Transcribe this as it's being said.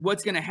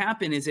what's going to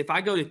happen is if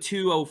I go to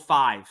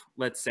 205,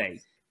 let's say,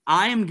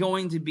 I am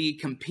going to be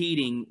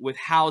competing with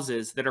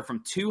houses that are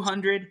from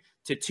 200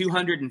 to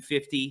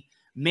 250,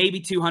 maybe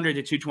 200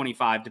 to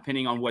 225,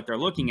 depending on what they're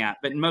looking at.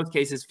 But in most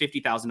cases,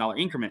 $50,000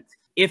 increments.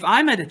 If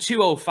I'm at a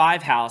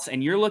 205 house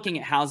and you're looking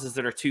at houses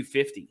that are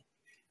 250,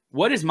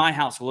 what does my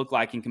house look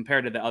like in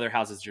compared to the other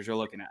houses you're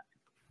looking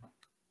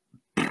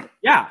at?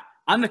 Yeah,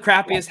 I'm the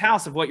crappiest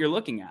house of what you're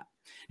looking at.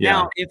 Yeah.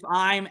 Now, if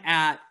I'm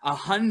at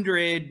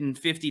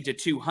 150 to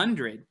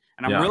 200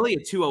 and I'm really a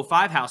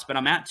 205 house, but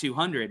I'm at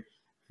 200,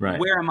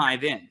 where am I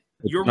then?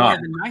 You're one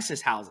of the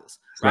nicest houses,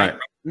 right?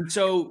 And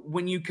so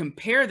when you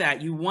compare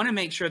that, you want to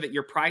make sure that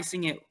you're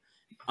pricing it,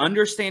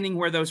 understanding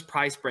where those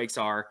price breaks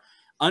are,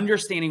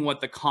 understanding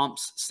what the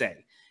comps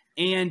say.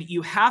 And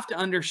you have to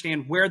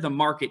understand where the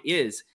market is.